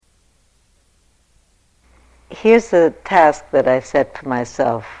here's the task that I set for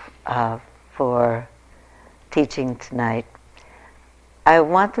myself for teaching tonight. I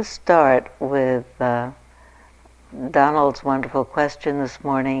want to start with Donald's wonderful question this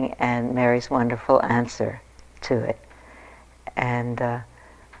morning and Mary's wonderful answer to it. And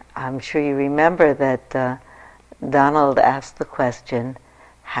I'm sure you remember that Donald asked the question,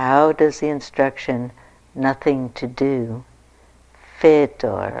 how does the instruction nothing to do fit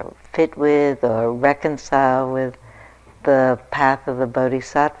with or reconcile with the path of the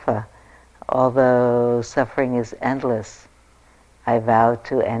Bodhisattva? Although suffering is endless, I vow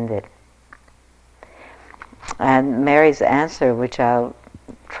to end it. And Mary's answer, which I'll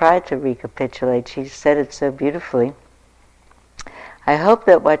try to recapitulate, she said it so beautifully. I hope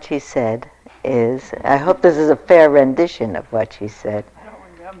that what she said is, I hope this is a fair rendition of what she said. I don't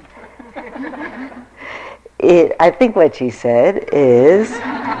remember. I think what she said is,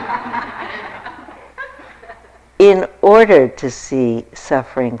 in order to see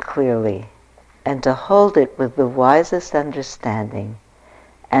suffering clearly and to hold it with the wisest understanding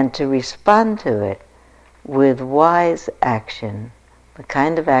and to respond to it with wise action, the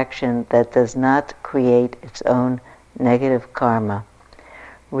kind of action that does not create its own negative karma,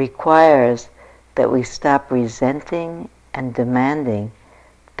 requires that we stop resenting and demanding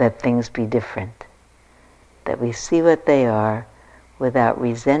that things be different, that we see what they are without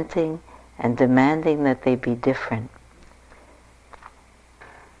resenting and demanding that they be different.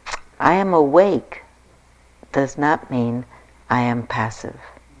 I am awake does not mean I am passive.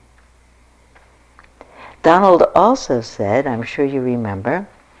 Donald also said, I'm sure you remember,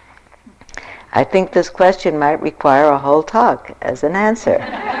 I think this question might require a whole talk as an answer.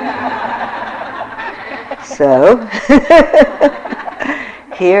 So,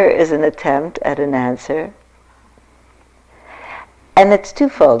 here is an attempt at an answer. And it's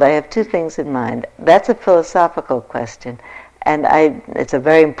twofold. I have two things in mind. That's a philosophical question. And it's a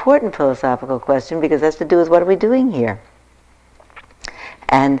very important philosophical question because it has to do with what are we doing here.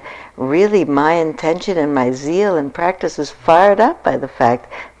 And really my intention and my zeal and practice is fired up by the fact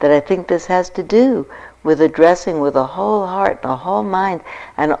that I think this has to do with addressing with a whole heart, a whole mind,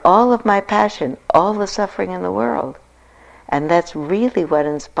 and all of my passion, all the suffering in the world. And that's really what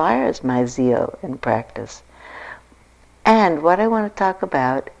inspires my zeal in practice. And what I want to talk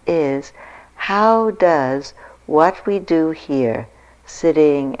about is how does what we do here,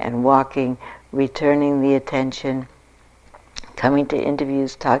 sitting and walking, returning the attention, coming to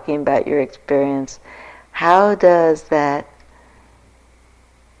interviews, talking about your experience, how does that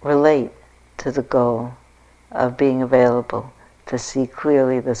relate to the goal of being available to see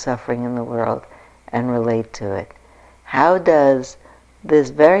clearly the suffering in the world and relate to it? How does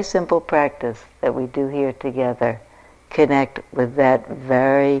this very simple practice that we do here together connect with that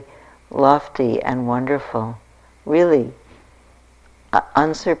very lofty and wonderful, really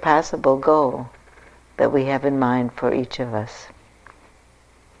unsurpassable goal that we have in mind for each of us?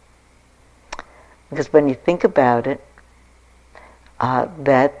 Because when you think about it, I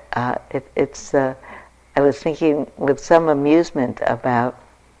was thinking with some amusement about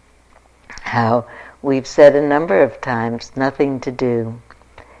how we've said a number of times, nothing to do.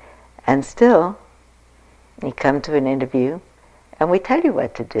 And still, you come to an interview and we tell you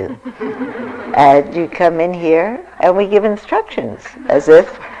what to do. And you come in here and we give instructions as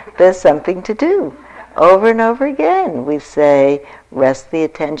if there's something to do. Over and over again we say, rest the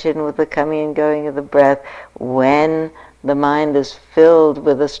attention with the coming and going of the breath. When the mind is filled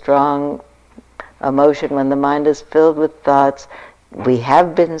with a strong emotion, when the mind is filled with thoughts, we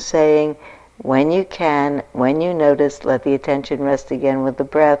have been saying, when you can, when you notice, let the attention rest again with the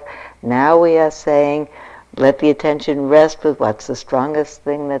breath. Now we are saying, let the attention rest with what's the strongest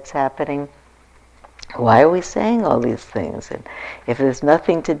thing that's happening. Why are we saying all these things? And if there's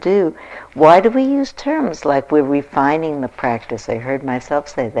nothing to do, why do we use terms like we're refining the practice? I heard myself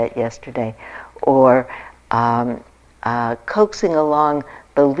say that yesterday. Or coaxing along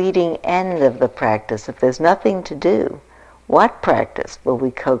the leading end of the practice. If there's nothing to do, what practice will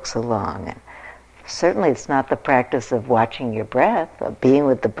we coax along? And certainly it's not the practice of watching your breath, or being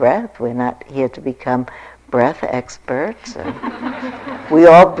with the breath. We're not here to become breath experts. We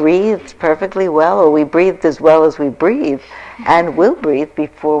all breathed perfectly well, or we breathed as well as we breathe, and will breathe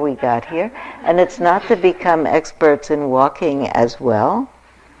before we got here. And it's not to become experts in walking as well.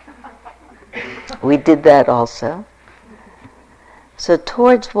 We did that also. So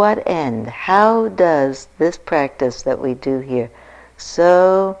towards what end? How does this practice that we do here,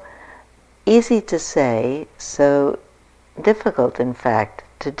 so easy to say, so difficult in fact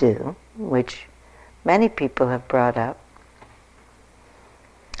to do, which many people have brought up,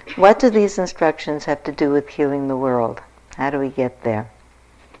 What do these instructions have to do with healing the world? How do we get there?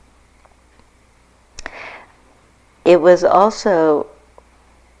 It was also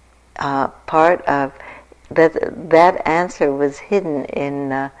part of that answer was hidden in,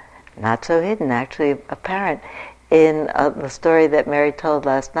 not so hidden, actually apparent, in the story that Mary told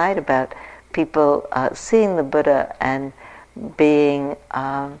last night about people seeing the Buddha and being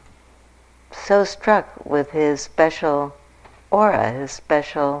so struck with his special aura, his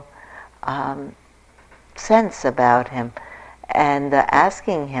special sense about him, and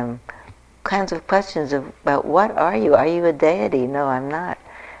asking him kinds of questions about what are you? Are you a deity? No, I'm not.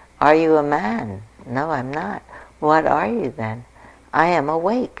 Are you a man? No, I'm not. What are you then? I am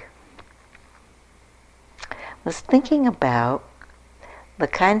awake. I was thinking about the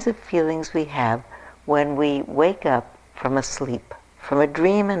kinds of feelings we have when we wake up from a sleep, from a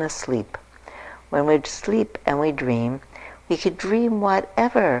dream and a sleep. When we sleep and we dream, we could dream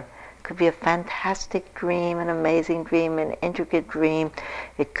whatever. It could be a fantastic dream, an amazing dream, an intricate dream.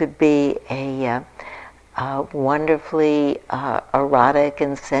 It could be a wonderfully erotic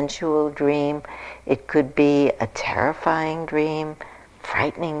and sensual dream. It could be a terrifying dream,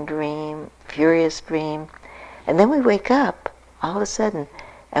 frightening dream, furious dream. And then we wake up all of a sudden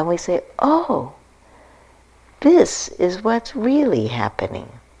and we say, oh, this is what's really happening.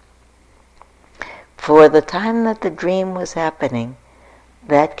 For the time that the dream was happening,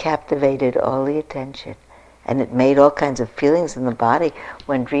 that captivated all the attention. And it made all kinds of feelings in the body.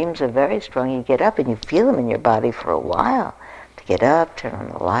 When dreams are very strong, you get up and you feel them in your body for a while. To get up, turn on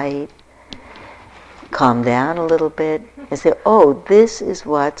the light, calm down a little bit, and say, oh, this is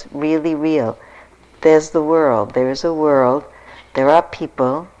what's really real. There's the world. There is a world. There are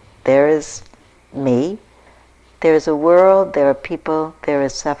people. There is me. There is a world. There are people. There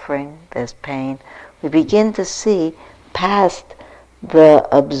is suffering. There's pain. We begin to see past the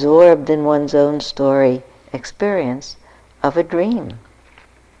absorbed in one's own story experience of a dream.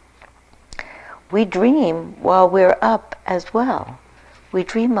 We dream while we're up as well. We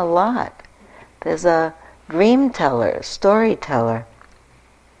dream a lot. There's a dream teller, storyteller.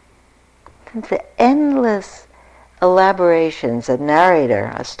 The endless elaborations, a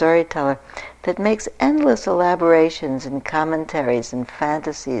narrator, a storyteller, that makes endless elaborations and commentaries and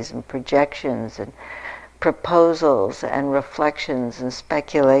fantasies and projections and proposals and reflections and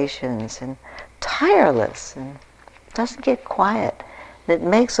speculations, and tireless and doesn't get quiet. It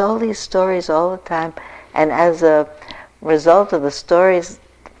makes all these stories all the time, and as a result of the stories,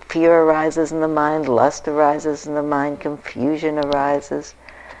 fear arises in the mind, lust arises in the mind, confusion arises,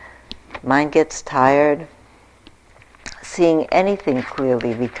 mind gets tired. Seeing anything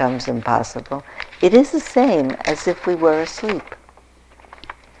clearly becomes impossible. It is the same as if we were asleep.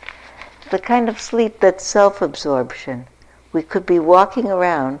 The kind of sleep that's self-absorption. We could be walking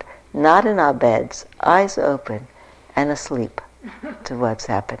around, not in our beds, eyes open, and asleep to what's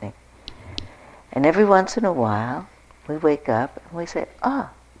happening. And every once in a while, we wake up and we say,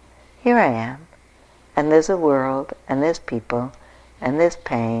 here I am. And there's a world, and there's people, and there's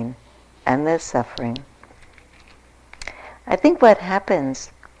pain, and there's suffering. I think what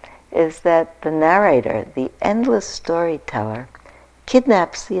happens is that the narrator, the endless storyteller,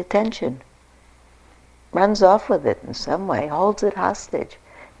 kidnaps the attention, runs off with it in some way, holds it hostage,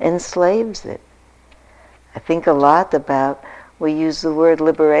 enslaves it. I think a lot about, we use the word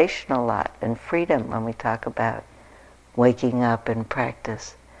liberation a lot, and freedom when we talk about waking up and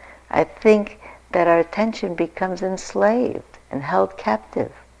practice. I think that our attention becomes enslaved and held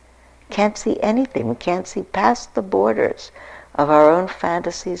captive. Can't see anything. We can't see past the borders of our own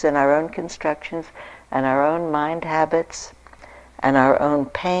fantasies and our own constructions and our own mind habits and our own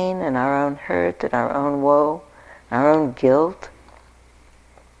pain and our own hurt and our own woe, our own guilt.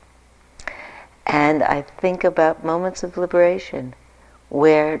 And I think about moments of liberation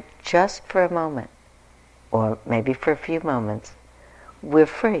where just for a moment, or maybe for a few moments, we're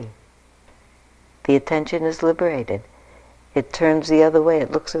free. The attention is liberated. It turns the other way.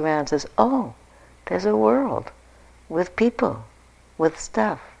 It looks around and says, oh, there's a world with people, with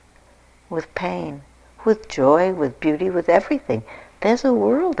stuff, with pain, with joy, with beauty, with everything. There's a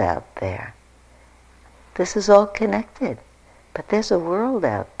world out there. This is all connected, but there's a world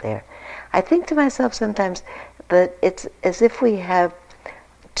out there. I think to myself sometimes that it's as if we have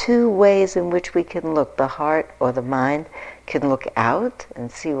two ways in which we can look. The heart or the mind can look out and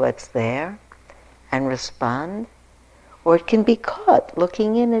see what's there and respond, or it can be caught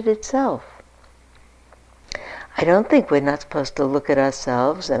looking in at itself. I don't think we're not supposed to look at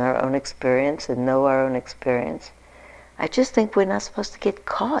ourselves and our own experience and know our own experience. I just think we're not supposed to get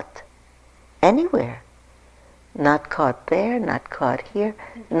caught anywhere. Not caught there, not caught here,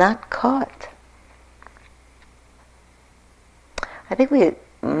 not caught. I think we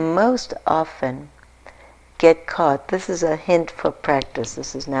most often get caught. This is a hint for practice.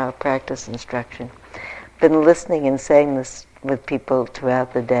 This is now a practice instruction. Been listening and saying this with people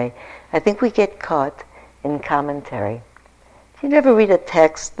throughout the day. I think we get caught in commentary. You never read a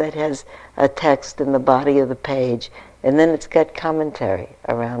text that has a text in the body of the page, and then it's got commentary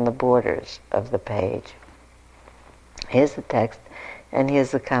around the borders of the page. Here's the text, and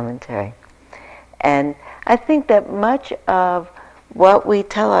here's the commentary. And I think that much of what we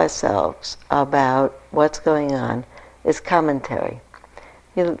tell ourselves about what's going on is commentary.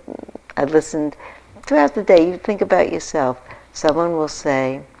 I listened throughout the day. You think about yourself. Someone will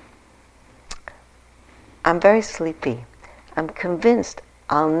say, I'm very sleepy. I'm convinced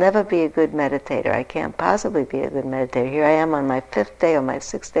I'll never be a good meditator. I can't possibly be a good meditator. Here I am on my 5th day or my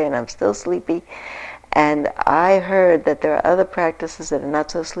 6th day and I'm still sleepy. And I heard that there are other practices that are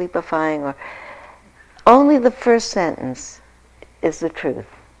not so sleepifying. Or only the first sentence is the truth.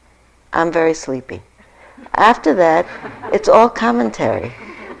 I'm very sleepy. After that, it's all commentary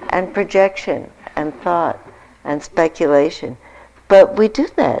and projection and thought and speculation. But we do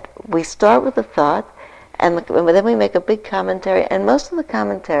that. We start with a thought, and then we make a big commentary, and most of the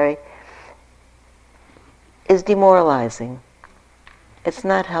commentary is demoralizing. It's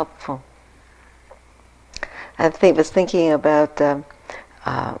not helpful. I was thinking about,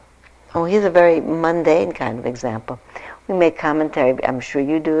 here's a very mundane kind of example. We make commentary, I'm sure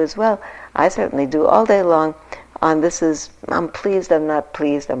you do as well. I certainly do all day long on I'm pleased, I'm not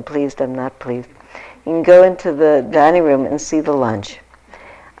pleased, I'm pleased, I'm not pleased. You can go into the dining room and see the lunch.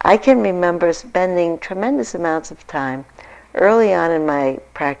 I can remember spending tremendous amounts of time early on in my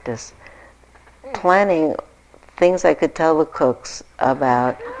practice planning things I could tell the cooks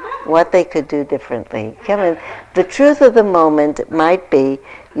about what they could do differently. The truth of the moment might be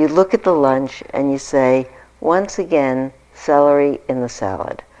you look at the lunch and you say, once again, celery in the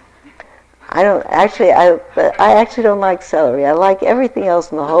salad. I actually don't like celery. I like everything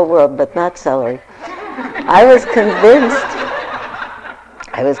else in the whole world, but not celery. I was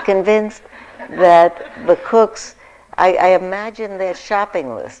convinced that the cooks, I imagined their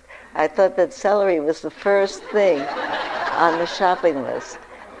shopping list. I thought that celery was the first thing on the shopping list,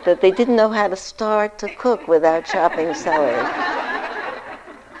 that they didn't know how to start to cook without chopping celery.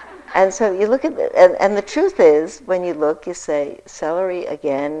 And so you look at it, and the truth is, when you look, you say, celery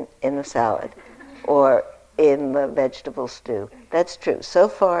again in the salad, or in the vegetable stew. That's true. So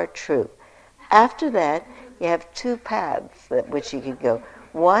far, true. After that, you have two paths which you could go.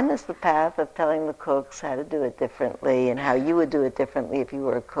 One is the path of telling the cooks how to do it differently, and how you would do it differently if you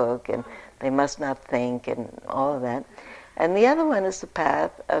were a cook, and they must not think, and all of that. And the other one is the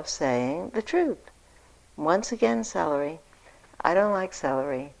path of saying the truth. Once again, celery. I don't like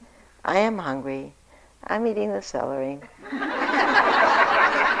celery. I am hungry. I'm eating the celery.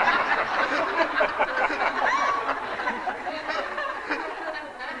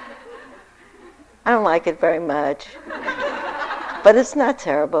 I don't like it very much. But it's not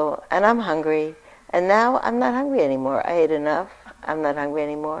terrible, and I'm hungry. And now I'm not hungry anymore. I ate enough. I'm not hungry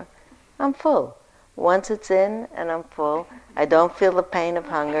anymore. I'm full. Once it's in and I'm full, I don't feel the pain of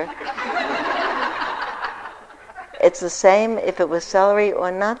hunger. It's the same if it was celery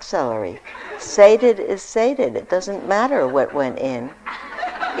or not celery. Sated is sated. It doesn't matter what went in.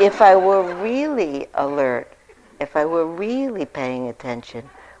 If I were really alert, if I were really paying attention,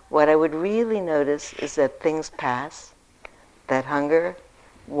 what I would really notice is that things pass, that hunger,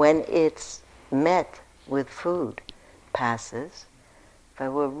 when it's met with food, passes. If I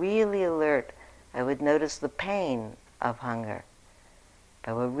were really alert, I would notice the pain of hunger. If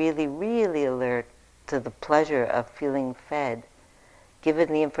I were really, really alert to the pleasure of feeling fed,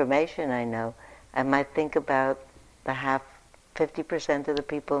 given the information I know, I might think about the 50% of the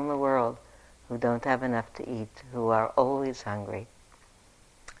people in the world who don't have enough to eat, who are always hungry.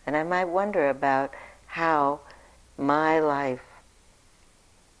 And I might wonder about how my life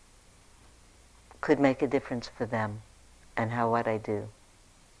could make a difference for them, and how what I do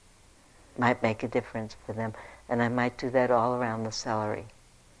might make a difference for them. And I might do that all around the celery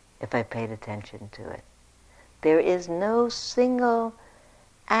if I paid attention to it. There is no single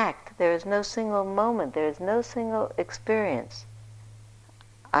act, there is no single moment, there is no single experience.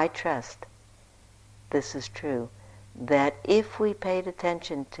 I trust, this is true, that if we paid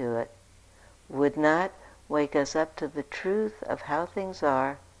attention to it, would not wake us up to the truth of how things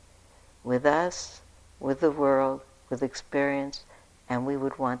are with us, with the world, with experience, and we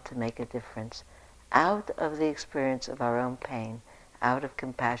would want to make a difference out of the experience of our own pain, out of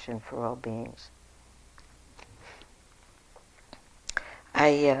compassion for all beings.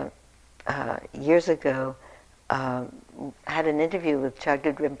 I years ago had an interview with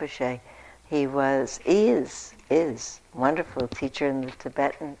Chagdud Rinpoche. He is wonderful teacher in the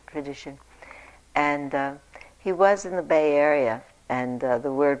Tibetan tradition, and he was in the Bay Area, and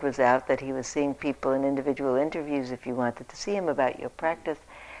the word was out that he was seeing people in individual interviews if you wanted to see him about your practice.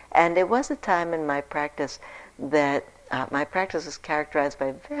 And it was a time in my practice that my practice was characterized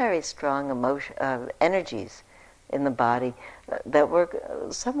by very strong energies in the body that were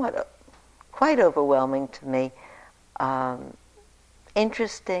somewhat quite overwhelming to me.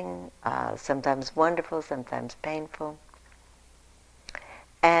 Interesting, sometimes wonderful, sometimes painful.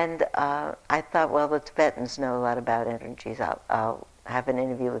 And I thought, well, the Tibetans know a lot about energies. I'll have an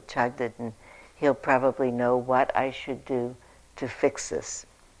interview with Chagdud, and he'll probably know what I should do to fix this.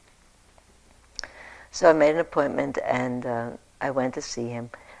 So I made an appointment, and I went to see him.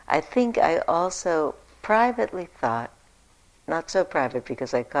 I think I also privately thought, not so private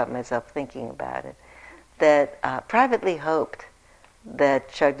because I caught myself thinking about it, that privately hoped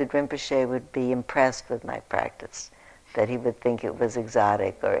that Chagdud Rinpoche would be impressed with my practice, that he would think it was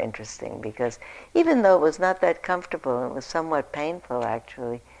exotic or interesting, because even though it was not that comfortable, it was somewhat painful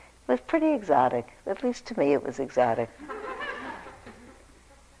actually, it was pretty exotic. At least to me it was exotic.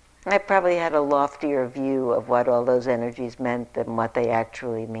 I probably had a loftier view of what all those energies meant than what they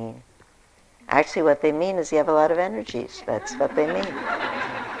actually mean. Actually, what they mean is you have a lot of energies. That's what they mean.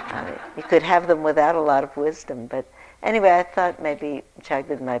 You could have them without a lot of wisdom, but anyway, I thought maybe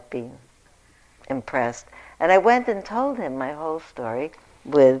Chagdud might be impressed. And I went and told him my whole story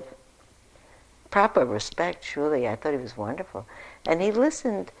with proper respect, surely. I thought he was wonderful. And he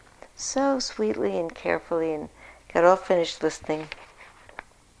listened so sweetly and carefully and got all finished listening.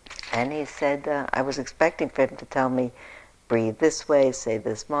 And he said, I was expecting for him to tell me, breathe this way, say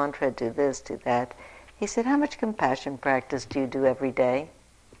this mantra, do this, do that. He said, how much compassion practice do you do every day?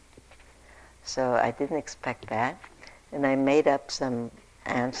 So I didn't expect that. And I made up some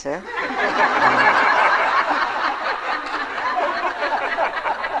answer.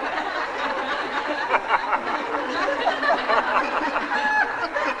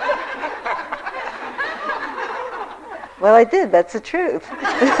 Well, I did. That's the truth.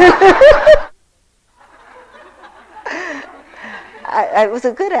 It was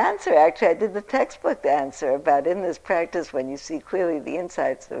a good answer, actually. I did the textbook answer about in this practice when you see clearly the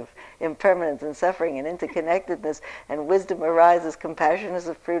insights of impermanence and suffering and interconnectedness and wisdom arises, compassion is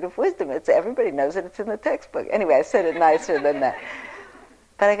a fruit of wisdom. Everybody knows it. It's in the textbook. Anyway, I said it nicer than that.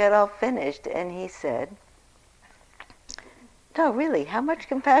 But I got all finished, and he said, no, really, how much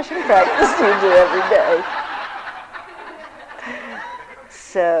compassion practice do you do every day?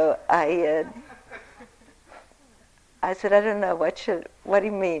 So I said, I don't know, what do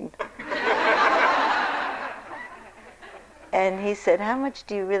you mean? And he said, how much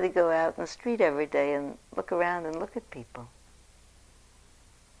do you really go out in the street every day and look around and look at people?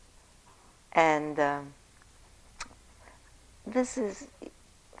 And this is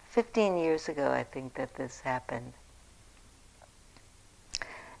 15 years ago, I think, that this happened.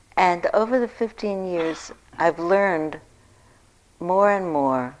 And over the 15 years, I've learned more and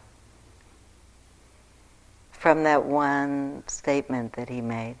more from that one statement that he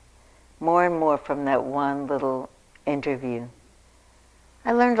made, more and more from that one little interview.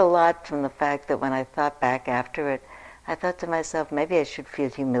 I learned a lot from the fact that when I thought back after it, I thought to myself, maybe I should feel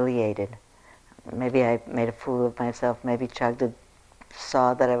humiliated. Maybe I made a fool of myself. Maybe Chagdud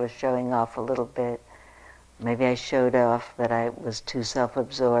saw that I was showing off a little bit. Maybe I showed off that I was too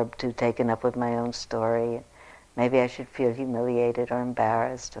self-absorbed, too taken up with my own story. Maybe I should feel humiliated or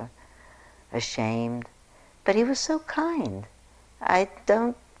embarrassed or ashamed. But he was so kind. I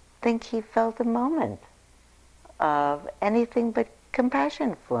don't think he felt a moment of anything but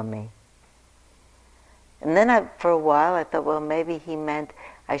compassion for me. And then for a while I thought, well, maybe he meant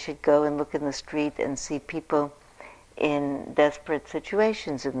I should go and look in the street and see people in desperate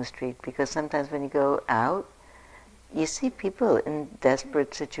situations in the street, because sometimes when you go out, you see people in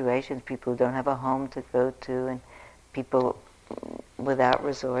desperate situations, people who don't have a home to go to, and people without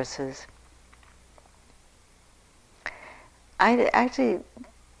resources. I actually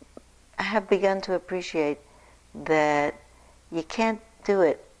have begun to appreciate that you can't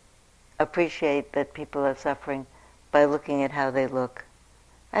appreciate that people are suffering by looking at how they look.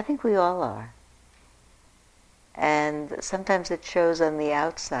 I think we all are. And sometimes it shows on the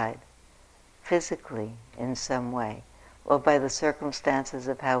outside, physically, in some way, or by the circumstances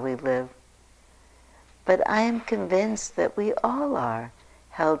of how we live. But I am convinced that we all are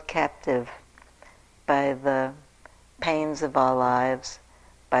held captive by the pains of our lives,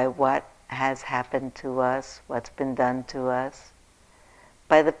 by what has happened to us, what's been done to us,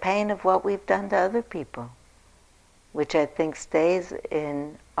 by the pain of what we've done to other people, which I think stays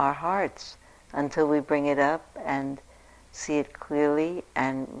in our hearts until we bring it up and see it clearly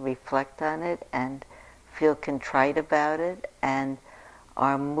and reflect on it and feel contrite about it and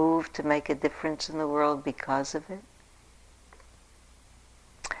are moved to make a difference in the world because of it.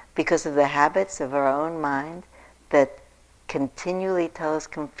 Because of the habits of our own mind that continually tell us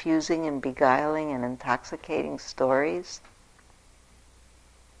confusing and beguiling and intoxicating stories.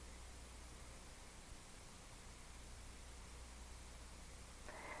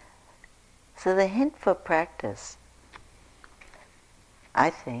 So the hint for practice, I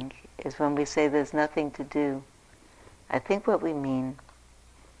think, is when we say there's nothing to do. I think what we mean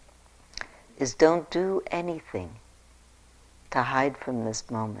is don't do anything to hide from this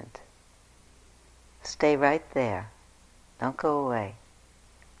moment. Stay right there. Don't go away.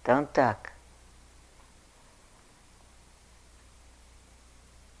 Don't duck.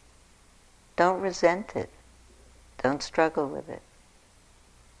 Don't resent it. Don't struggle with it.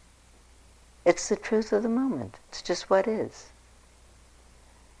 It's the truth of the moment. It's just what is.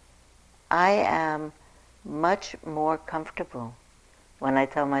 I am much more comfortable when I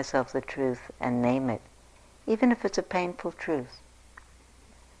tell myself the truth and name it, even if it's a painful truth.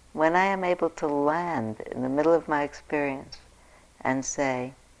 When I am able to land in the middle of my experience and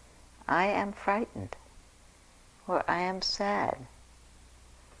say, I am frightened, or I am sad,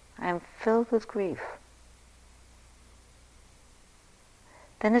 I am filled with grief,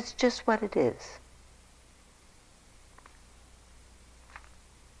 then it's just what it is.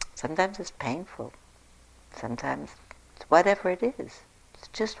 Sometimes it's painful. Sometimes it's whatever it is. It's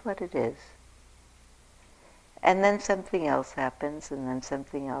just what it is. And then something else happens, and then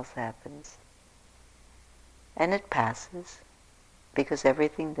something else happens. And it passes, because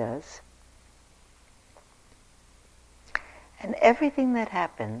everything does. And everything that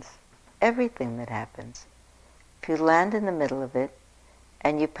happens, if you land in the middle of it,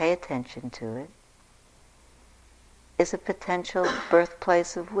 and you pay attention to it, is a potential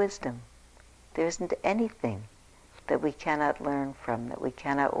birthplace of wisdom. There isn't anything that we cannot learn from, that we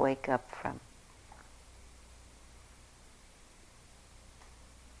cannot wake up from.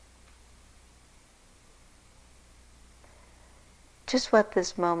 Just what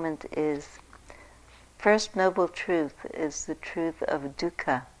this moment is. First noble truth is the truth of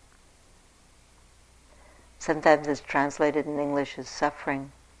dukkha. Sometimes it's translated in English as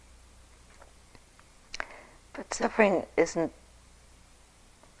suffering. But suffering isn't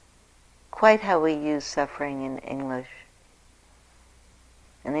quite how we use suffering in English.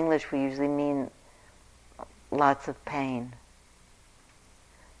 In English we usually mean lots of pain.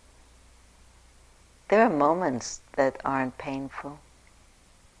 There are moments that aren't painful.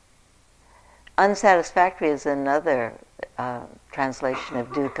 Unsatisfactory is another translation of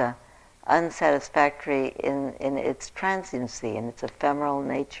dukkha. Unsatisfactory in its transiency, in its ephemeral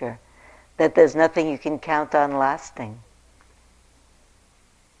nature, that there's nothing you can count on lasting.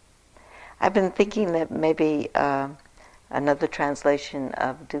 I've been thinking that maybe another translation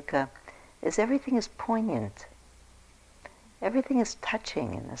of dukkha is everything is poignant. Everything is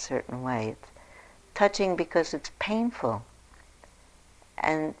touching in a certain way. It's touching because it's painful.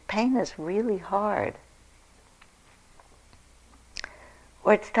 And pain is really hard.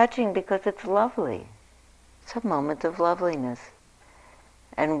 Or it's touching because it's lovely. It's a moment of loveliness.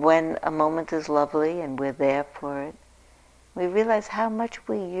 And when a moment is lovely and we're there for it, we realize how much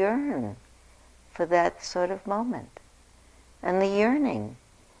we yearn for that sort of moment. And the yearning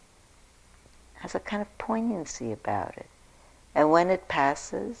has a kind of poignancy about it. And when it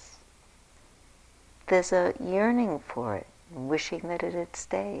passes, there's a yearning for it, wishing that it had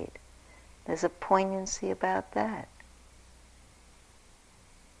stayed. There's a poignancy about that.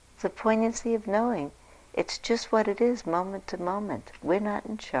 The poignancy of knowing it's just what it is, moment to moment. We're not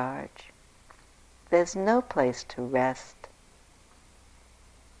in charge. There's no place to rest.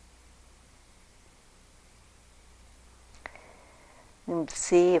 And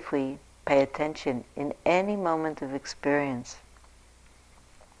see if we pay attention in any moment of experience.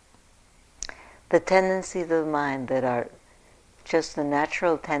 The tendencies of the mind that are just the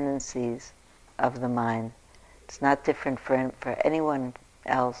natural tendencies of the mind. It's not different for anyone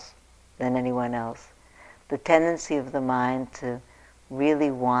else than anyone else. The tendency of the mind to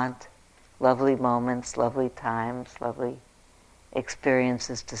really want lovely moments, lovely times, lovely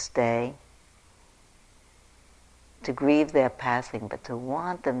experiences to stay, to grieve their passing, but to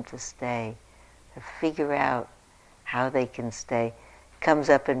want them to stay, to figure out how they can stay. Comes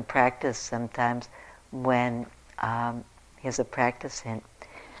up in practice sometimes when, here's a practice hint,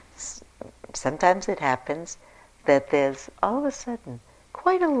 sometimes it happens that there's all of a sudden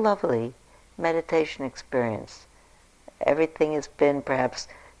quite a lovely meditation experience. Everything has been perhaps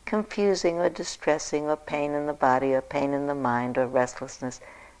confusing or distressing or pain in the body or pain in the mind or restlessness,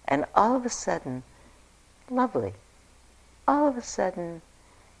 and all of a sudden, lovely. All of a sudden,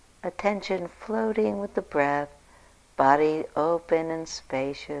 attention floating with the breath, body open and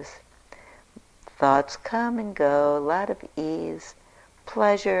spacious, thoughts come and go, a lot of ease,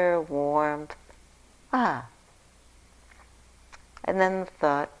 pleasure, warmth. And then the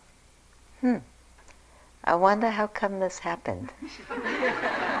thought, I wonder how come this happened.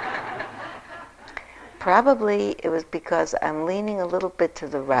 Probably it was because I'm leaning a little bit to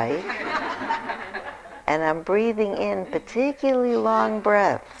the right and I'm breathing in particularly long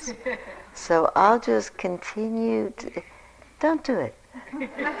breaths. So I'll just continue to... Don't do it.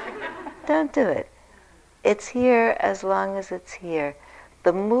 Don't do it. It's here as long as it's here.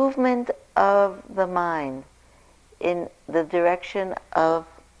 The movement of the mind in the direction of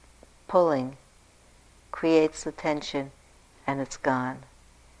pulling creates the tension, and it's gone.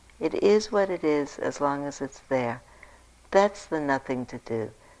 It is what it is as long as it's there. That's the nothing to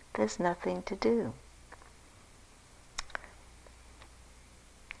do. There's nothing to do.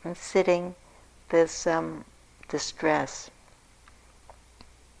 And sitting, there's some distress,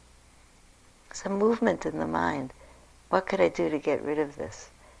 some movement in the mind. What could I do to get rid of this?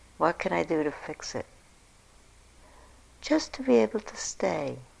 What can I do to fix it? Just to be able to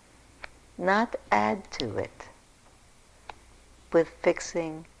stay, not add to it with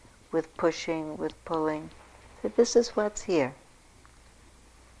fixing, with pushing, with pulling. So this is what's here.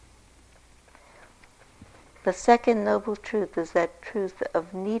 The second noble truth is that truth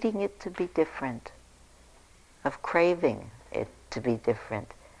of needing it to be different, of craving it to be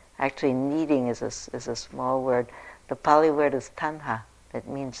different. Actually, needing is a small word. The Pali word is tanha. It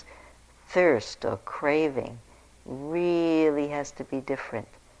means thirst or craving. Really has to be different.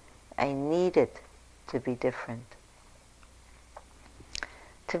 I need it to be different.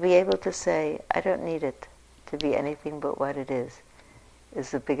 To be able to say, I don't need it to be anything but what it is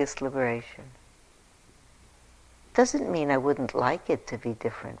the biggest liberation. Doesn't mean I wouldn't like it to be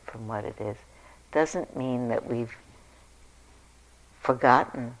different from what it is. Doesn't mean that we've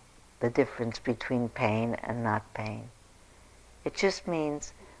forgotten the difference between pain and not pain. It just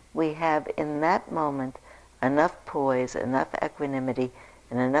means we have in that moment enough poise, enough equanimity,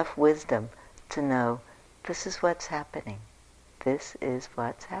 and enough wisdom to know this is what's happening. This is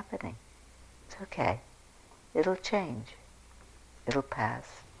what's happening. It's okay. It'll change. It'll pass.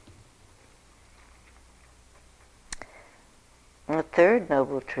 And the third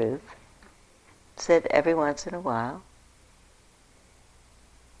noble truth said every once in a while,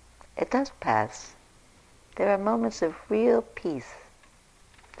 it does pass. There are moments of real peace.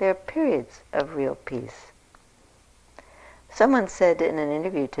 There are periods of real peace. Someone said in an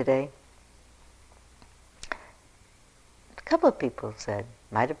interview today, a couple of people said,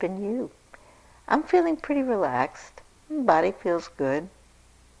 might have been you, I'm feeling pretty relaxed. My body feels good.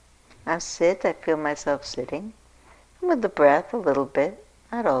 I feel myself sitting. I'm with the breath a little bit,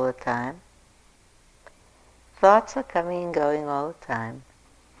 not all the time. Thoughts are coming and going all the time,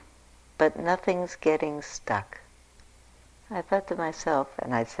 but nothing's getting stuck. I thought to myself,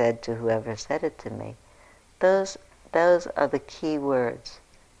 and I said to whoever said it to me, those are the key words.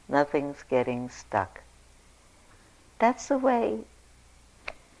 Nothing's getting stuck. That's the way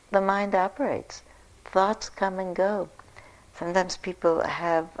the mind operates. Thoughts come and go. Sometimes people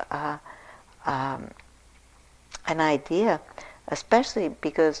have an idea, especially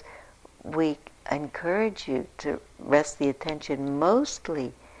because we encourage you to rest the attention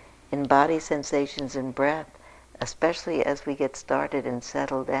mostly in body sensations and breath, especially as we get started and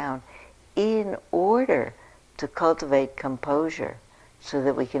settle down, in order to cultivate composure so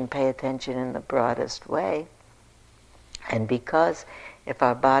that we can pay attention in the broadest way. And because if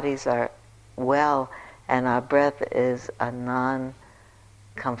our bodies are well and our breath is a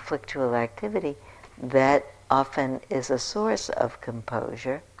non-conflictual activity, that often is a source of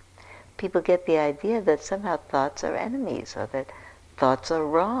composure, people get the idea that somehow thoughts are enemies, or that thoughts are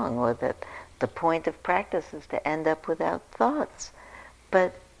wrong, or that the point of practice is to end up without thoughts.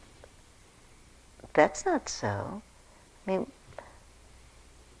 But that's not so. I mean,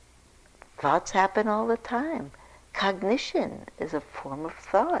 thoughts happen all the time. Cognition is a form of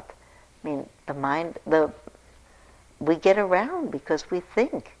thought. I mean, the mind, we get around because we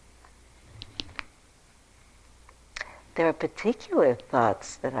think. There are particular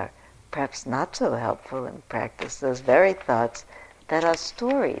thoughts that are perhaps not so helpful in practice, those very thoughts that are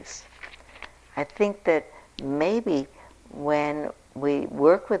stories. I think that maybe when we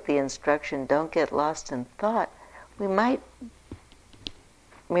work with the instruction, don't get lost in thought, we might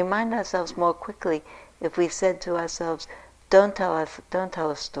remind ourselves more quickly if we said to ourselves, don't tell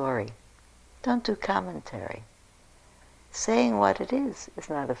a story. Don't do commentary. Saying what it is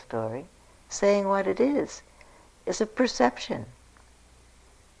not a story. Saying what it is a perception.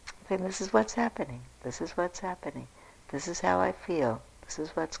 Okay, this is what's happening. This is what's happening. This is how I feel. This is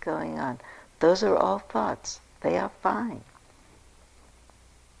what's going on. Those are all thoughts. They are fine.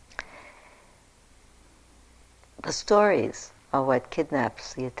 The stories are what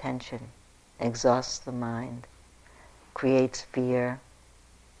kidnaps the attention, exhausts the mind, creates fear,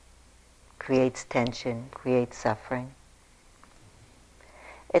 creates tension, creates suffering.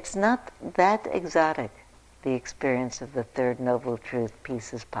 It's not that exotic, the experience of the third noble truth,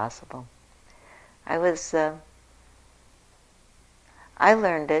 peace is possible. I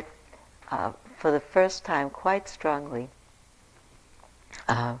learned it for the first time quite strongly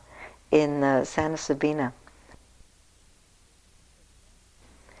in Santa Sabina.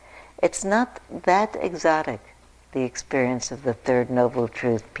 It's not that exotic, the experience of the third noble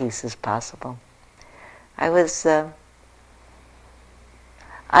truth, peace is possible. I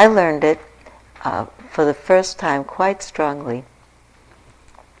learned it for the first time quite strongly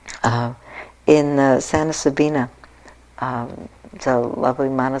in Santa Sabina. It's a lovely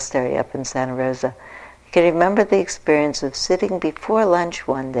monastery up in Santa Rosa. I can remember the experience of sitting before lunch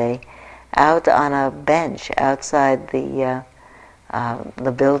one day out on a bench outside the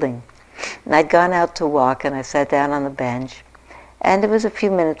building. And I'd gone out to walk and I sat down on the bench, and it was a few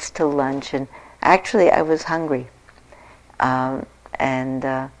minutes till lunch, and actually I was hungry.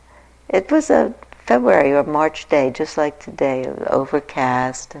 It was a February or March day, just like today. It was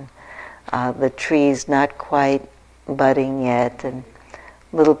overcast, and the trees not quite budding yet, and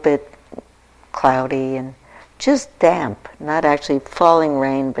a little bit cloudy, and just damp. Not actually falling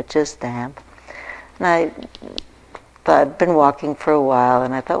rain, but just damp. And I'd been walking for a while,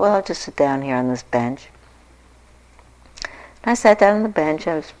 and I thought, well, I'll just sit down here on this bench. And I sat down on the bench.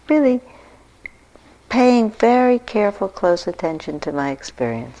 I was really paying very careful, close attention to my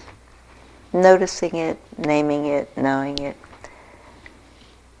experience. Noticing it, naming it, knowing it.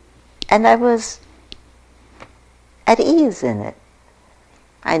 And I was at ease in it.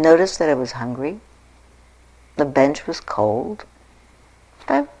 I noticed that I was hungry. The bench was cold.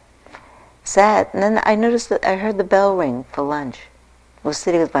 I sat, and then I noticed that I heard the bell ring for lunch. I was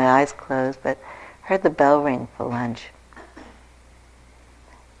sitting with my eyes closed, but heard the bell ring for lunch.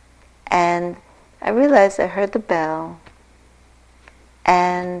 And I realized I heard the bell,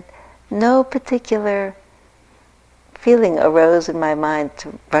 and no particular feeling arose in my mind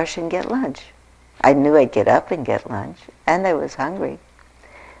to rush and get lunch. I knew I'd get up and get lunch, and I was hungry.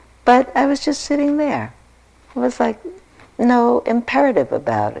 But I was just sitting there. It was like no imperative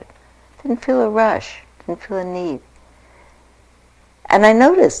about it. Didn't feel a rush, didn't feel a need. And I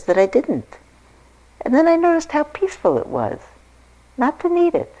noticed that I didn't. And then I noticed how peaceful it was, not to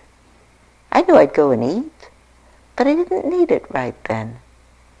need it. I knew I'd go and eat, but I didn't need it right then.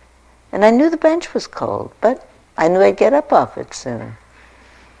 And I knew the bench was cold, but I knew I'd get up off it soon.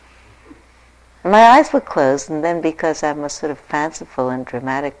 And my eyes were closed, and then because I'm a sort of fanciful and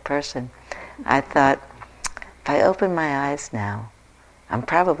dramatic person, I thought, if I open my eyes now, I'm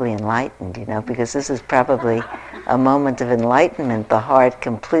probably enlightened, because this is probably a moment of enlightenment, the heart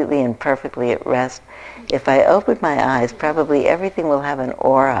completely and perfectly at rest. If I open my eyes, probably everything will have an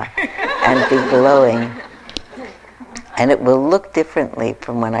aura and be glowing. And it will look differently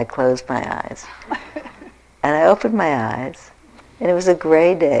from when I closed my eyes. And I opened my eyes, and it was a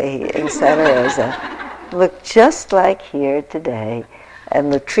gray day in Santa Rosa. It looked just like here today,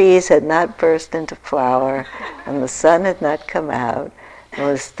 and the trees had not burst into flower, and the sun had not come out. It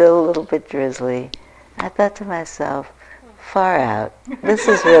was still a little bit drizzly. I thought to myself, far out, this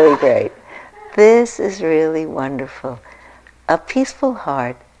is really great. This is really wonderful. A peaceful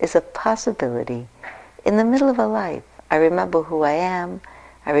heart is a possibility in the middle of a life. I remember who I am.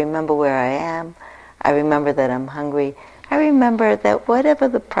 I remember where I am. I remember that I'm hungry. I remember that whatever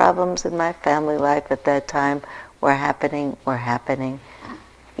the problems in my family life at that time were happening.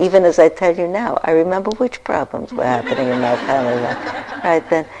 Even as I tell you now, I remember which problems were happening in my family life. Right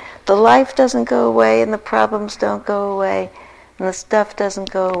then, the life doesn't go away, and the problems don't go away, and the stuff doesn't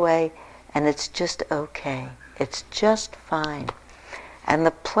go away, and it's just okay. It's just fine. And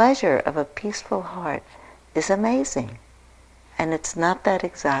the pleasure of a peaceful heart is amazing. And it's not that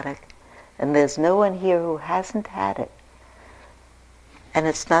exotic. And there's no one here who hasn't had it. And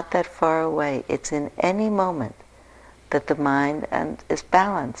it's not that far away. It's in any moment that the mind is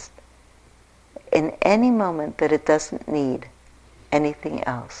balanced. In any moment that it doesn't need anything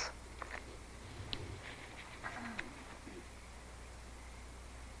else.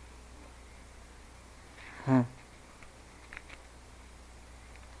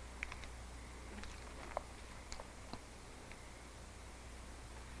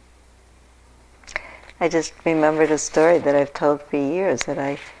 I just remembered a story that I've told for years that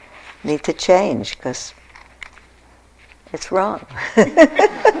I need to change because it's wrong.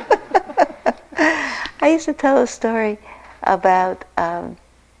 I used to tell a story about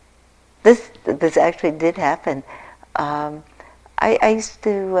this. This actually did happen. I used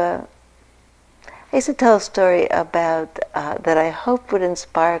to tell a story about that I hope would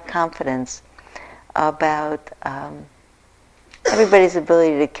inspire confidence about everybody's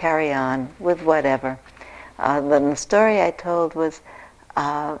ability to carry on with whatever. The story I told was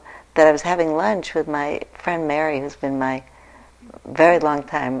that I was having lunch with my friend Mary, who's been my very long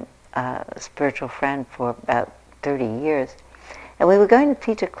time spiritual friend for about 30 years. And we were going to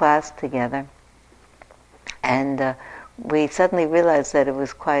teach a class together. And we suddenly realized that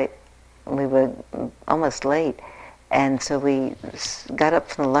we were almost late. And so we got up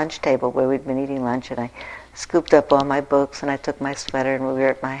from the lunch table where we'd been eating lunch, and I scooped up all my books, and I took my sweater, and we were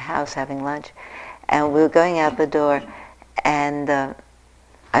at my house having lunch. And we were going out the door, and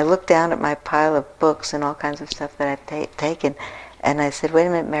I looked down at my pile of books and all kinds of stuff that I've taken, and I said, "Wait a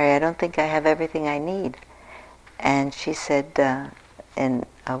minute, Mary, I don't think I have everything I need." And she said, in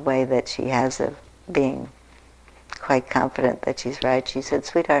a way that she has of being quite confident that she's right, she said,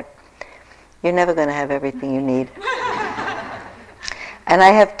 "Sweetheart, you're never going to have everything you need." And I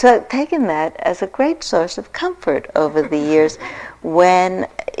have taken that as a great source of comfort over the years when,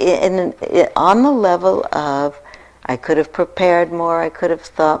 on the level of, I could have prepared more, I could have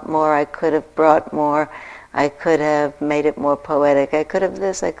thought more, I could have brought more, I could have made it more poetic, I could have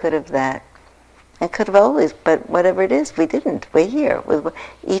this, I could have that. I could have always, but whatever it is, we didn't. We're here.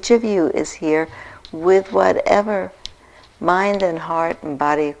 Each of you is here with whatever mind and heart and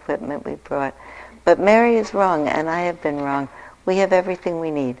body equipment we brought. But Mary is wrong, and I have been wrong. We have everything we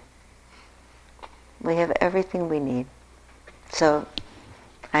need. We have everything we need. So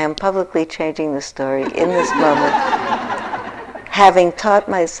I am publicly changing the story in this moment, having taught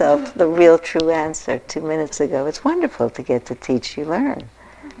myself the real true answer 2 minutes ago. It's wonderful to get to teach you learn.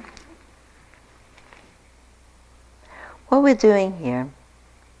 What we're doing here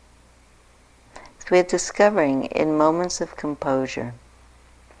is we're discovering in moments of composure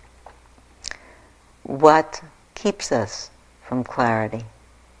what keeps us from clarity.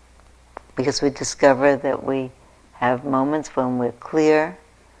 Because we discover that we have moments when we're clear,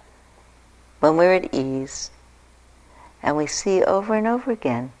 when we're at ease, and we see over and over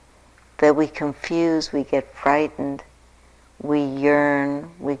again that we confuse, we get frightened, we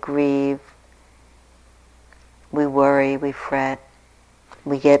yearn, we grieve, we worry, we fret,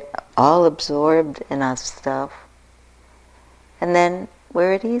 we get all absorbed in our stuff, and then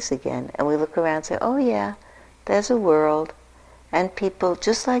we're at ease again, and we look around and say, "Oh yeah, there's a world and people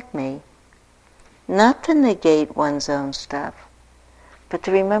just like me." Not to negate one's own stuff, but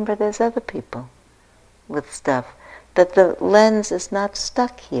to remember there's other people with stuff, that the lens is not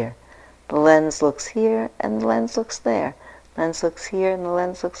stuck here. The lens looks here and the lens looks there. The lens looks here and the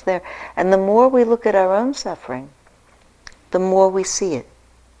lens looks there. And the more we look at our own suffering, the more we see it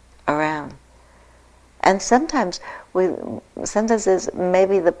around. And sometimes there's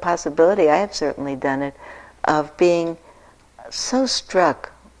maybe the possibility, I have certainly done it, of being so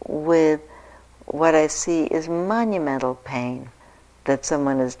struck with what I see is monumental pain that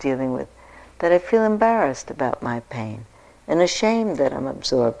someone is dealing with, that I feel embarrassed about my pain and ashamed that I'm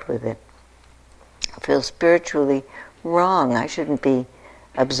absorbed with it. I feel spiritually wrong. I shouldn't be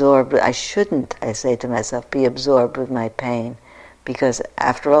absorbed. I shouldn't, I say to myself, be absorbed with my pain, because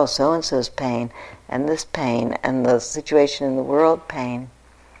after all, so-and-so's pain and this pain and the situation in the world pain.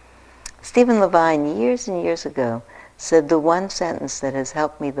 Stephen Levine, years and years ago, said the one sentence that has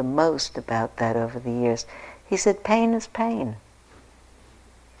helped me the most about that over the years. He said, "Pain is pain."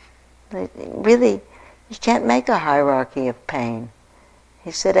 Really, you can't make a hierarchy of pain. He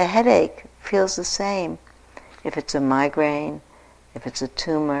said a headache feels the same if it's a migraine, if it's a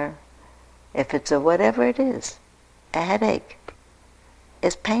tumor, if it's a whatever it is. A headache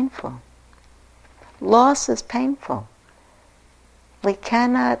is painful. Loss is painful. We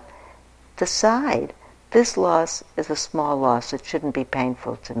cannot decide, this loss is a small loss, it shouldn't be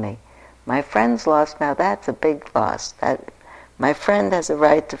painful to me. My friend's loss, now that's a big loss. That my friend has a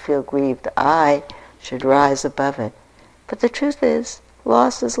right to feel grieved. I should rise above it. But the truth is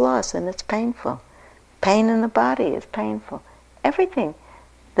loss and it's painful. Pain in the body is painful. Everything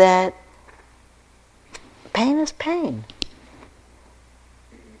that pain is pain.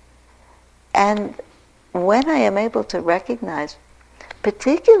 And when I am able to recognize,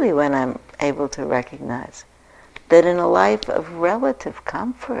 particularly when I'm able to recognize that in a life of relative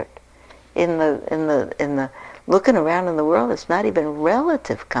comfort, in the looking around in the world, it's not even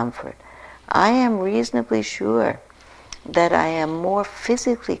relative comfort. I am reasonably sure that I am more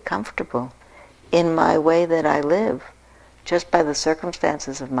physically comfortable in my way that I live, just by the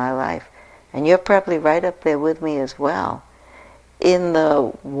circumstances of my life. And you're probably right up there with me as well. In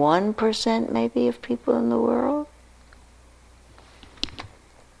the 1% maybe of people in the world,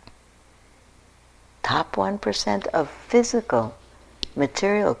 top 1% of physical,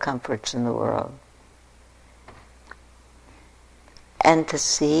 material comforts in the world. And to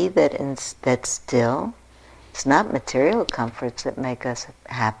see that that still, it's not material comforts that make us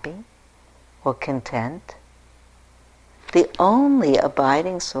happy or content. The only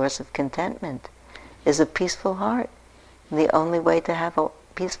abiding source of contentment is a peaceful heart. And the only way to have a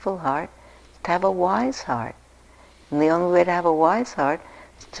peaceful heart is to have a wise heart. And the only way to have a wise heart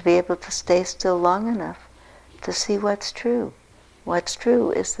is to be able to stay still long enough to see what's true. What's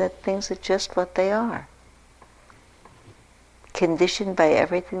true is that things are just what they are. Conditioned by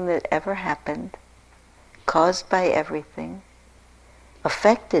everything that ever happened, caused by everything,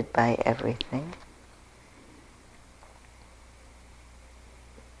 affected by everything.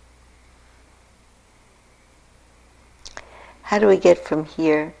 How do we get from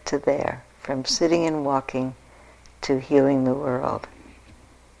here to there, from sitting and walking to healing the world?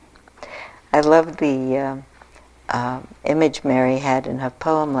 I love the image Mary had in her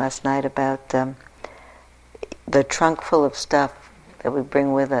poem last night about the trunk full of stuff that we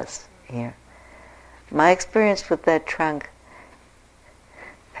bring with us here. My experience with that trunk,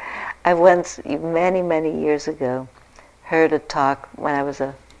 I once, many, many years ago, heard a talk when I was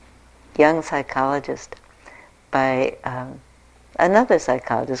a young psychologist by another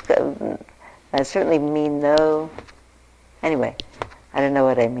psychologist. I certainly mean no... Anyway, I don't know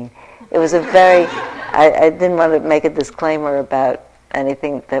what I mean. It was a very... I didn't want to make a disclaimer about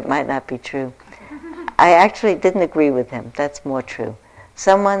anything that might not be true. I actually didn't agree with him. That's more true.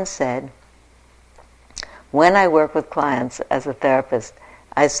 Someone said, when I work with clients as a therapist,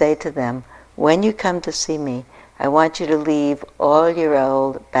 I say to them, when you come to see me, I want you to leave all your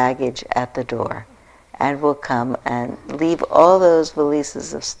old baggage at the door. And we'll come and leave all those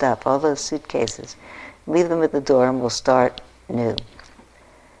valises of stuff, all those suitcases, leave them at the door and we'll start new.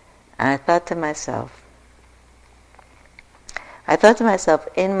 And I thought to myself,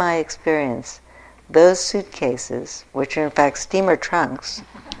 in my experience, those suitcases, which are in fact steamer trunks,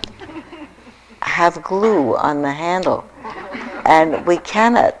 have glue on the handle, and we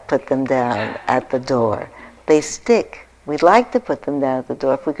cannot put them down at the door. They stick. We'd like to put them down at the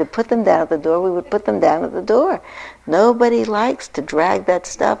door. If we could put them down at the door, we would put them down at the door. Nobody likes to drag that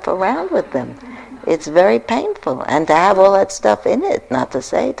stuff around with them. It's very painful. And to have all that stuff in it, not to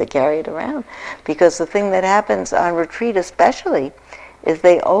say to carry it around. Because the thing that happens on retreat especially is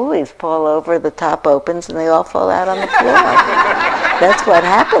they always fall over, the top opens, and they all fall out on the floor. That's what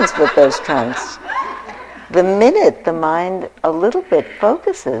happens with those trunks. The minute the mind a little bit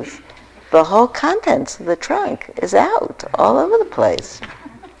focuses, the whole contents of the trunk is out all over the place.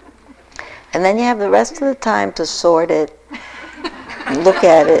 And then you have the rest of the time to sort it, look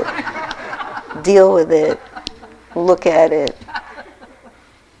at it, deal with it, look at it,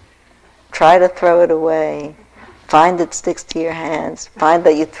 try to throw it away, find it sticks to your hands, find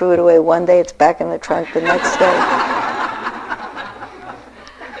that you threw it away one day, it's back in the trunk the next day.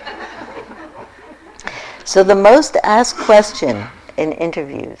 So the most asked question in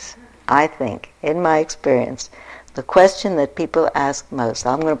interviews, I think, in my experience, the question that people ask most,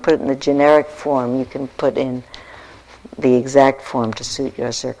 I'm going to put it in the generic form, you can put in the exact form to suit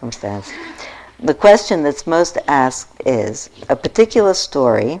your circumstance. The question that's most asked is a particular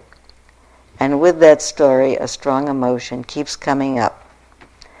story, and with that story a strong emotion keeps coming up.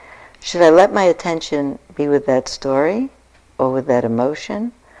 Should I let my attention be with that story, or with that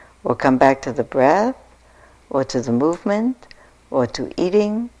emotion, or come back to the breath, or to the movement, or to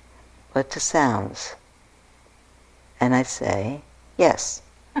eating, or to sounds? And I say, yes.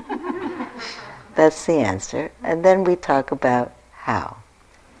 That's the answer. And then we talk about how.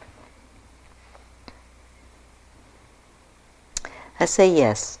 I say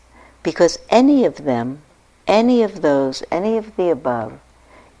yes, because any of them, any of those, any of the above,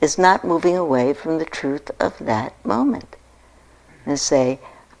 is not moving away from the truth of that moment. And say,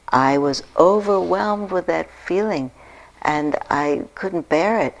 I was overwhelmed with that feeling, and I couldn't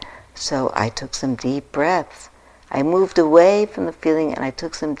bear it, so I took some deep breaths. I moved away from the feeling and I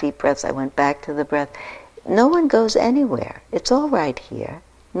took some deep breaths. I went back to the breath. No one goes anywhere. It's all right here.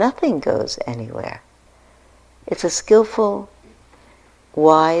 Nothing goes anywhere. It's a skillful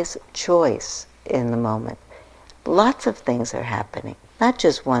wise choice in the moment. Lots of things are happening, not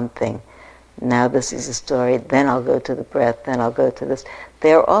just one thing. Now this is a story, then I'll go to the breath, then I'll go to this.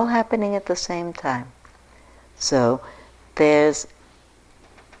 They're all happening at the same time. So there's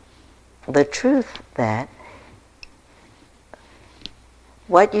the truth that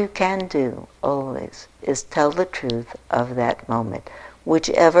what you can do always is tell the truth of that moment,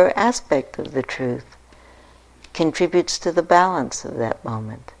 whichever aspect of the truth contributes to the balance of that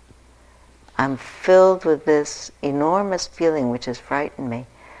moment. I'm filled with this enormous feeling which has frightened me,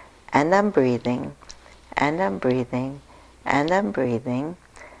 and I'm breathing, and I'm breathing, and I'm breathing,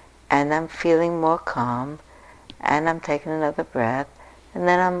 and I'm feeling more calm, and I'm taking another breath, and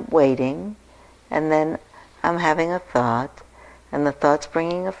then I'm waiting, and then I'm having a thought, and the thought's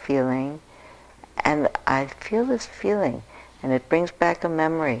bringing a feeling, and I feel this feeling, and it brings back a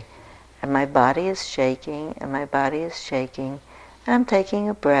memory, and my body is shaking, and my body is shaking, and I'm taking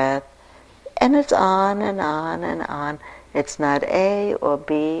a breath, and it's on and on and on. It's not A or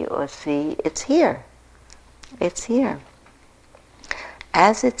B or C, it's here. It's here.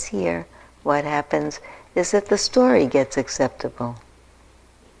 As it's here, what happens is that the story gets acceptable,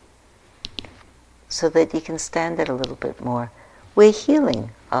 so that you can stand it a little bit more. We're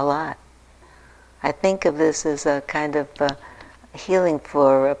healing a lot. I think of this as a kind of healing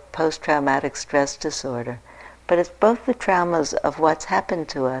for a post-traumatic stress disorder. But it's both the traumas of what's happened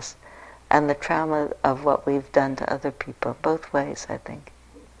to us and the trauma of what we've done to other people. Both ways, I think.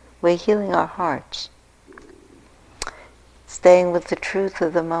 We're healing our hearts. Staying with the truth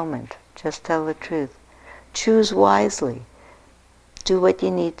of the moment. Just tell the truth. Choose wisely. Do what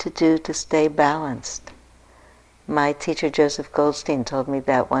you need to do to stay balanced. My teacher, Joseph Goldstein, told me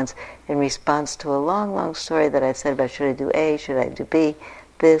that once in response to a long, long story that I said about should I do A, should I do B,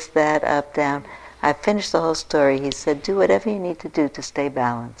 this, that, up, down. I finished the whole story. He said, do whatever you need to do to stay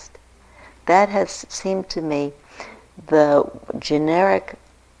balanced. That has seemed to me the generic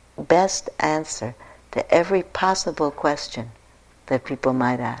best answer to every possible question that people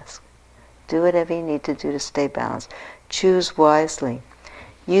might ask. Do whatever you need to do to stay balanced. Choose wisely.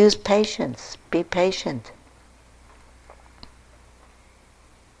 Use patience. Be patient.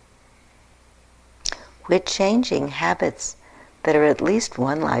 We're changing habits that are at least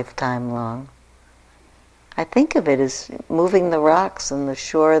one lifetime long. I think of it as moving the rocks on the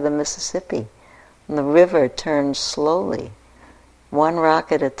shore of the Mississippi. And the river turns slowly, one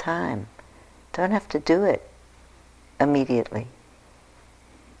rock at a time. Don't have to do it immediately.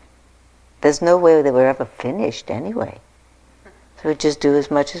 There's no way that we're ever finished anyway. So we just do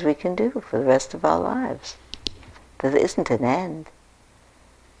as much as we can do for the rest of our lives. There isn't an end.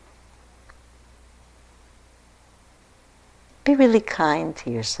 Be really kind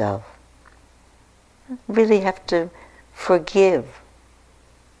to yourself. Really have to forgive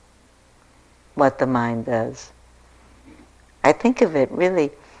what the mind does. I think of it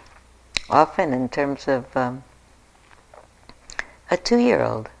really often in terms of a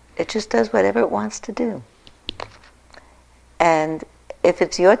 2-year-old. It just does whatever it wants to do. And if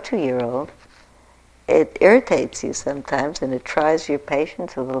it's your 2-year-old, it irritates you sometimes and it tries your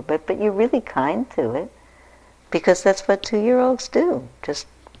patience a little bit, but you're really kind to it because that's what 2-year-olds do, just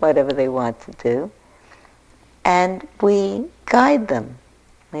whatever they want to do. And we guide them.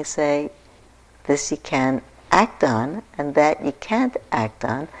 We say, this you can act on, and that you can't act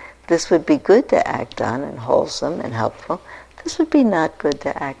on. This would be good to act on, and wholesome and helpful. This would be not good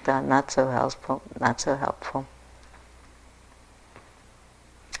to act on, not so helpful, not so helpful.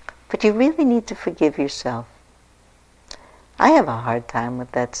 But you really need to forgive yourself. I have a hard time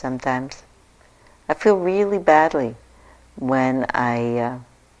with that sometimes. I feel really badly when I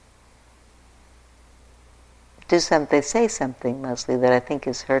do something, say something mostly that I think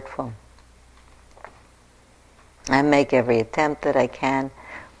is hurtful. I make every attempt that I can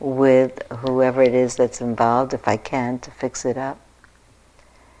with whoever it is that's involved, if I can, to fix it up.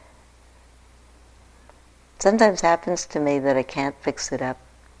 Sometimes happens to me that I can't fix it up.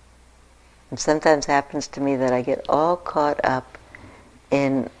 And sometimes happens to me that I get all caught up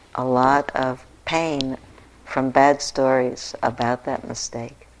in a lot of pain from bad stories about that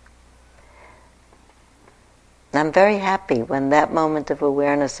mistake. And I'm very happy when that moment of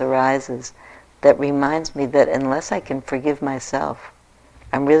awareness arises that reminds me that unless I can forgive myself,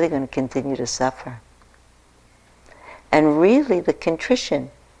 I'm really going to continue to suffer. And really the contrition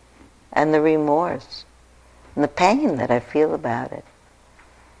and the remorse and the pain that I feel about it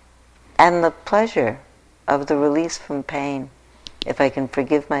and the pleasure of the release from pain, if I can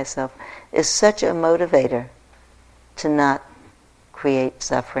forgive myself, is such a motivator to not create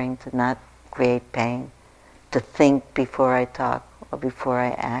suffering, to not create pain, to think before I talk, or before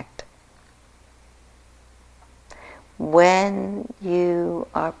I act. When you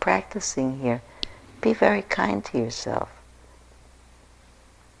are practicing here, be very kind to yourself.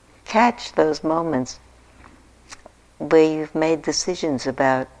 Catch those moments where you've made decisions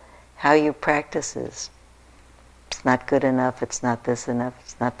about how your practice is. It's not good enough, it's not this enough,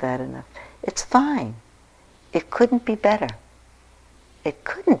 it's not that enough. It's fine. It couldn't be better. It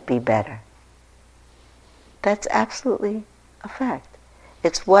couldn't be better. That's absolutely a fact.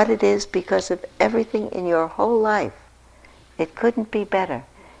 It's what it is because of everything in your whole life. It couldn't be better.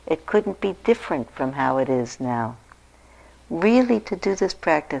 It couldn't be different from how it is now. Really, to do this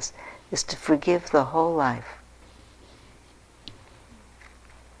practice is to forgive the whole life.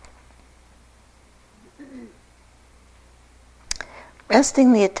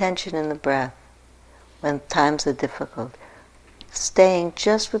 Resting the attention in the breath when times are difficult. Staying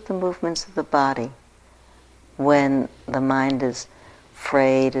just with the movements of the body when the mind is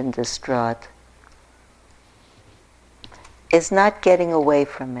frayed and distraught. Is not getting away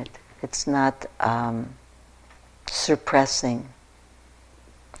from it. It's not suppressing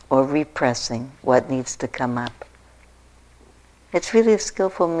or repressing what needs to come up. It's really a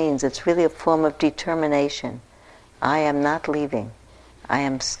skillful means. It's really a form of determination. I am not leaving. I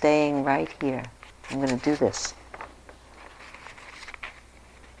am staying right here. I'm going to do this.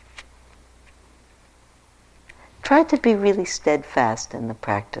 Try to be really steadfast in the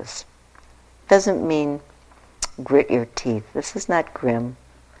practice. Doesn't mean grit your teeth. This is not grim.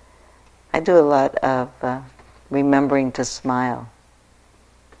 I do a lot of remembering to smile.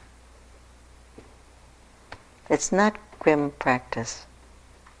 It's not grim practice.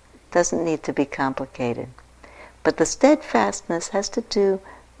 Doesn't need to be complicated. But the steadfastness has to do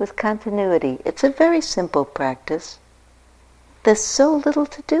with continuity. It's a very simple practice. There's so little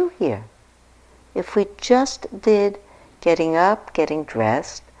to do here. If we just did getting up, getting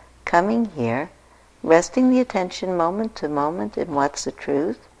dressed, coming here, resting the attention moment to moment in what's the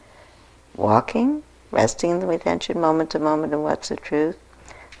truth, walking, resting the attention moment to moment in what's the truth,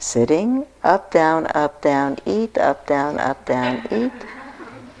 sitting, up, down, eat, up, down, eat.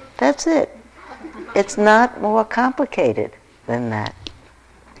 That's it. It's not more complicated than that.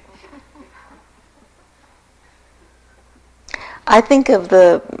 I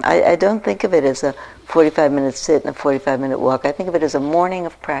don't think of it as a 45-minute sit and a 45-minute walk. I think of it as a morning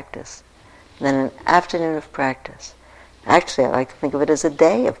of practice, then an afternoon of practice. Actually, I like to think of it as a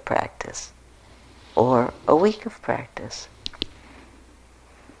day of practice, or a week of practice.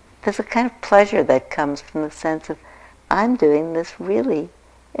 There's a kind of pleasure that comes from the sense of, I'm doing this really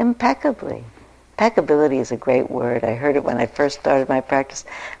impeccably. Impeccability is a great word. I heard it when I first started my practice.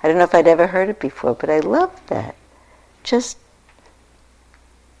 I don't know if I'd ever heard it before, but I loved that.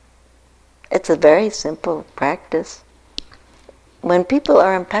 It's a very simple practice. When people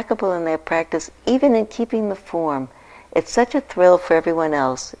are impeccable in their practice, even in keeping the form, it's such a thrill for everyone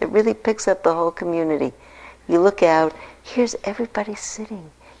else. It really picks up the whole community. You look out, here's everybody sitting.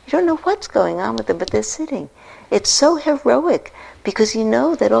 You don't know what's going on with them, but they're sitting. It's so heroic because you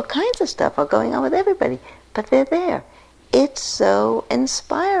know that all kinds of stuff are going on with everybody, but they're there. It's so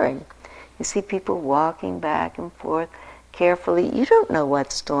inspiring. You see people walking back and forth carefully. You don't know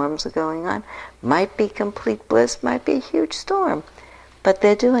what storms are going on. Might be complete bliss, might be a huge storm, but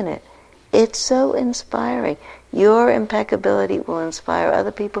they're doing it. It's so inspiring. Your impeccability will inspire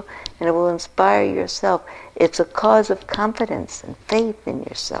other people, and it will inspire yourself. It's a cause of confidence and faith in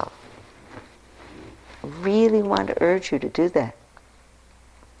yourself. I really want to urge you to do that.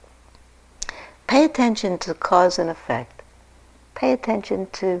 Pay attention to cause and effect. Pay attention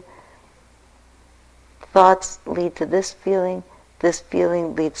to thoughts lead to this feeling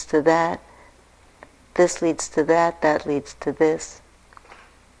leads to that, this leads to that, that leads to this.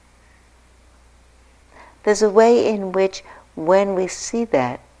 There's a way in which, when we see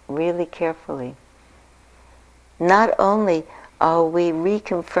that really carefully, not only are we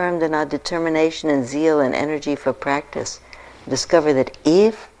reconfirmed in our determination and zeal and energy for practice, discover that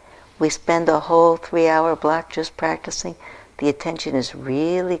if we spend a whole 3-hour block just practicing, the attention is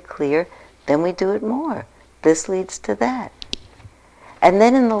really clear, then we do it more. This leads to that. And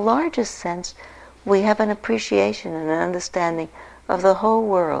then in the largest sense, we have an appreciation and an understanding of the whole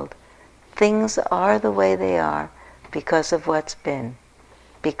world. Things are the way they are because of what's been.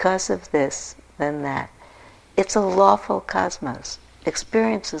 Because of this, then that. It's a lawful cosmos.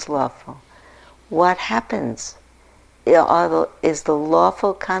 Experience is lawful. What happens is the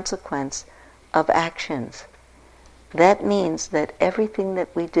lawful consequence of actions. That means that everything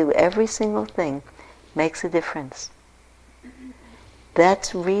that we do, every single thing, makes a difference.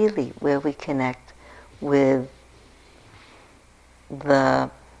 That's really where we connect with the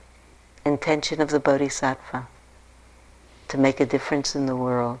intention of the Bodhisattva to make a difference in the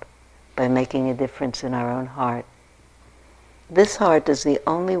world by making a difference in our own heart. This heart is the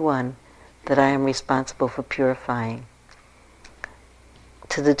only one that I am responsible for purifying.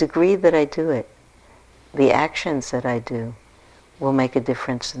 To the degree that I do it, the actions that I do will make a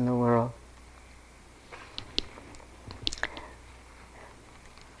difference in the world.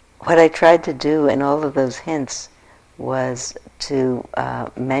 What I tried to do in all of those hints was to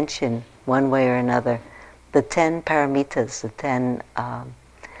mention, one way or another, the 10 paramitas,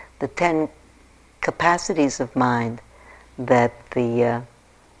 the 10 capacities of mind that the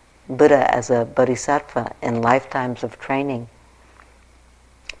Buddha, as a bodhisattva in lifetimes of training,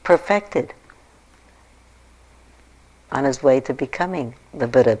 perfected on his way to becoming the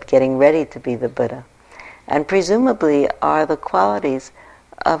Buddha, getting ready to be the Buddha, and presumably are the qualities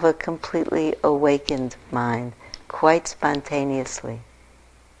of a completely awakened mind, quite spontaneously.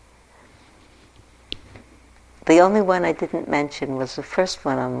 The only one I didn't mention was the first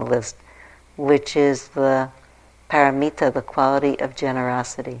one on the list, which is the paramita, the quality of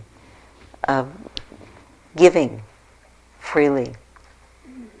generosity, of giving freely.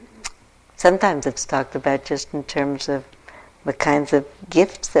 Sometimes it's talked about just in terms of the kinds of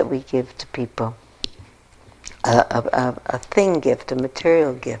gifts that we give to people. A thing gift, a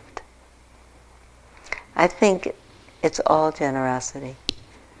material gift. I think it's all generosity.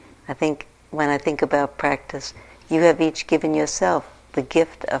 I think when I think about practice, you have each given yourself the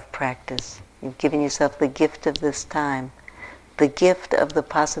gift of practice. You've given yourself the gift of this time, the gift of the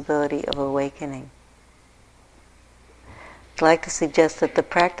possibility of awakening. I'd like to suggest that the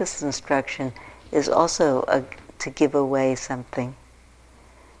practice instruction is also to give away something.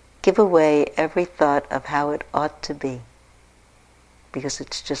 Give away every thought of how it ought to be, because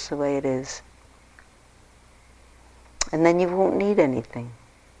it's just the way it is. And then you won't need anything.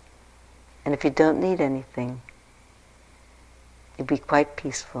 And if you don't need anything, you'll be quite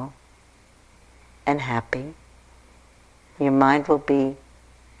peaceful and happy. Your mind will be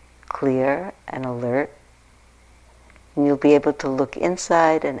clear and alert. And you'll be able to look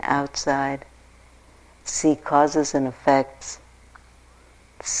inside and outside, see causes and effects,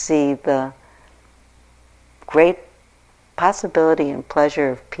 see the great possibility and pleasure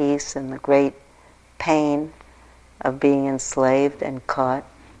of peace and the great pain of being enslaved and caught,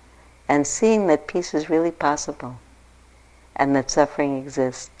 and seeing that peace is really possible and that suffering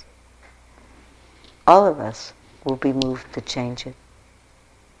exists. All of us will be moved to change it.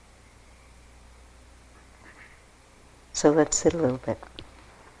 So let's sit a little bit.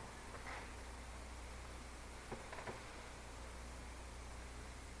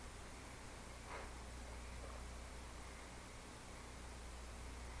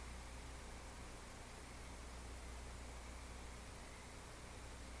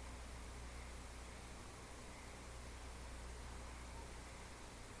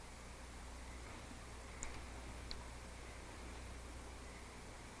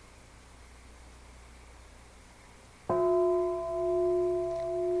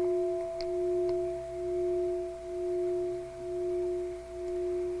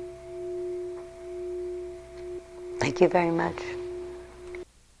 Thank you very much.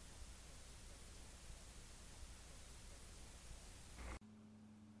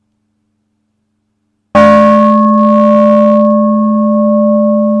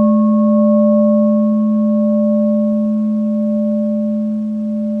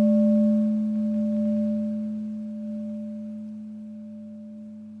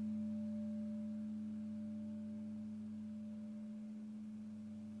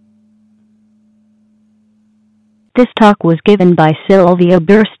 This talk was given by Sylvia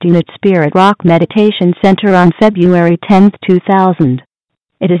Boorstein at Spirit Rock Meditation Center on February 10, 2000.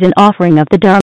 It is an offering of the Dharma.